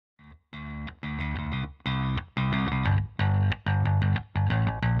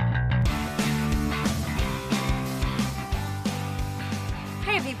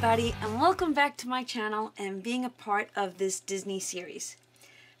everybody, and welcome back to my channel and being a part of this Disney series.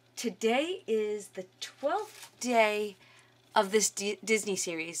 Today is the 12th day of this Disney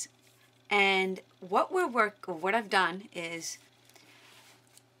series, and what I've done is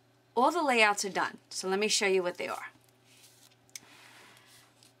all the layouts are done. So let me show you what they are.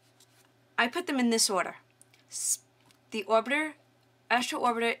 I put them in this order. The Orbiter, Astro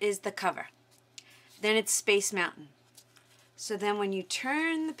Orbiter is the cover. Then it's Space Mountain. So then when you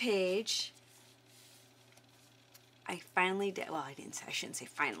turn the page, I finally did, well, I shouldn't say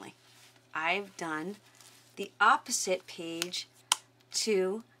finally. I've done the opposite page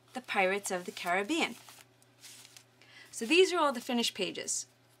to the Pirates of the Caribbean. So these are all the finished pages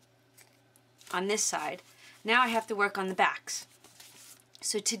on this side. Now I have to work on the backs.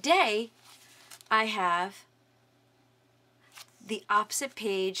 So today I have the opposite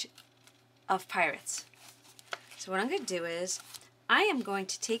page of Pirates. So what I'm going to do is, I am going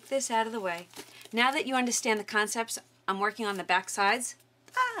to take this out of the way. Now that you understand the concepts, I'm working on the back sides.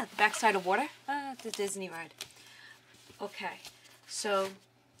 The back side of water. The Disney ride. Okay, so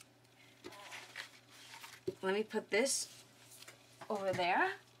let me put this over there.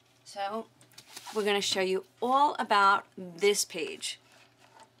 So we're going to show you all about this page.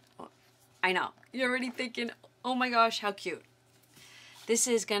 I know, you're already thinking, oh my gosh, how cute. This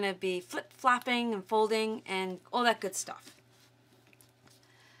is going to be flip-flopping and folding and all that good stuff.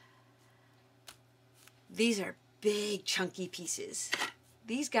 These are big, chunky pieces.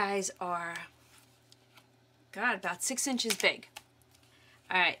 These guys are, God, about 6 inches big.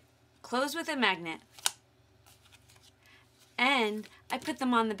 Alright, close with a magnet. And I put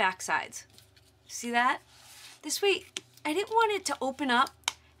them on the back sides. See that? This way, I didn't want it to open up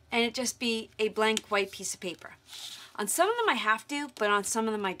and it just be a blank white piece of paper. On some of them I have to, but on some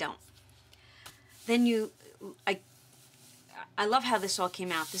of them I don't. Then I love how this all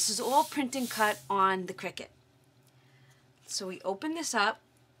came out. This is all print and cut on the Cricut. So we open this up.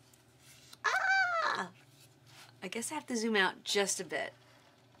 I guess I have to zoom out just a bit.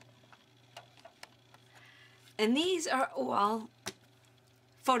 And these are all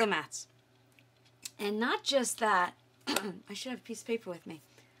photo mats. And not just that, I should have a piece of paper with me.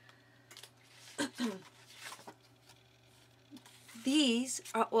 These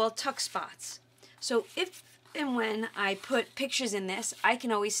are all tuck spots. So if and when I put pictures in this, I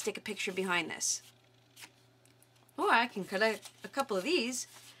can always stick a picture behind this. Or I can cut a couple of these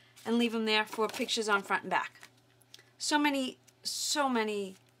and leave them there for pictures on front and back. So many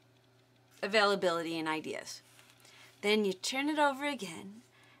availability and ideas. Then you turn it over again.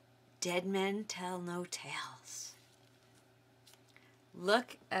 Dead men tell no tales.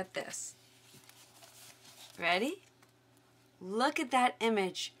 Look at this. Ready? Look at that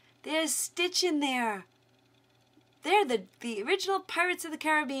image. There's Stitch in there. They're the original Pirates of the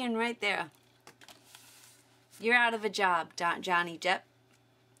Caribbean right there. You're out of a job, Johnny Depp.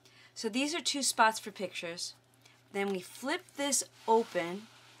 So these are 2 spots for pictures. Then we flip this open.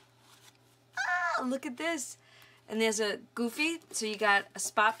 Look at this. And there's a Goofy, so you got a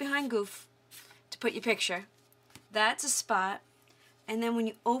spot behind Goof to put your picture. That's a spot. And then when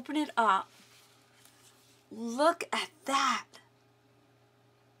you open it up, look at that.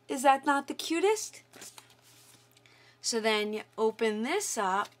 Is that not the cutest? So then you open this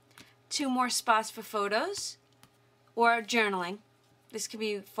up, 2 more spots for photos or journaling. This could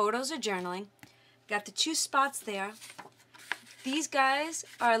be photos or journaling. Got the 2 spots there. These guys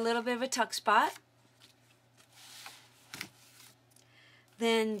are a little bit of a tuck spot.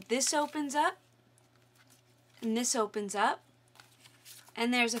 Then this opens up and this opens up.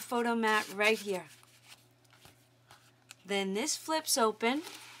 And there's a photo mat right here. Then this flips open.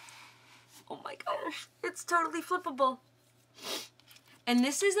 Oh my gosh, it's totally flippable. And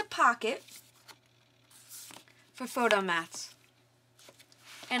this is a pocket for photo mats.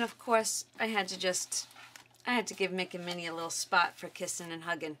 And of course, I had to give Mick and Minnie a little spot for kissing and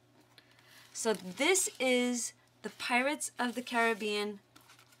hugging. So this is the Pirates of the Caribbean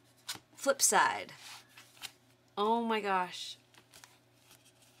flip side. Oh my gosh.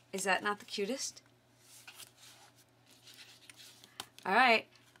 Is that not the cutest? Alright,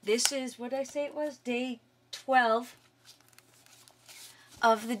 this is, what did I say it was? Day 12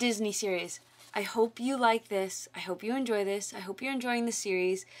 of the Disney series. I hope you like this. I hope you enjoy this. I hope you're enjoying the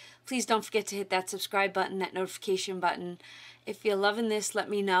series. Please don't forget to hit that subscribe button, that notification button. If you're loving this,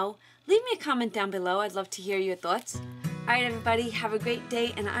 let me know. Leave me a comment down below. I'd love to hear your thoughts. Alright everybody, have a great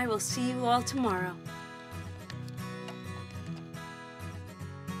day, and I will see you all tomorrow.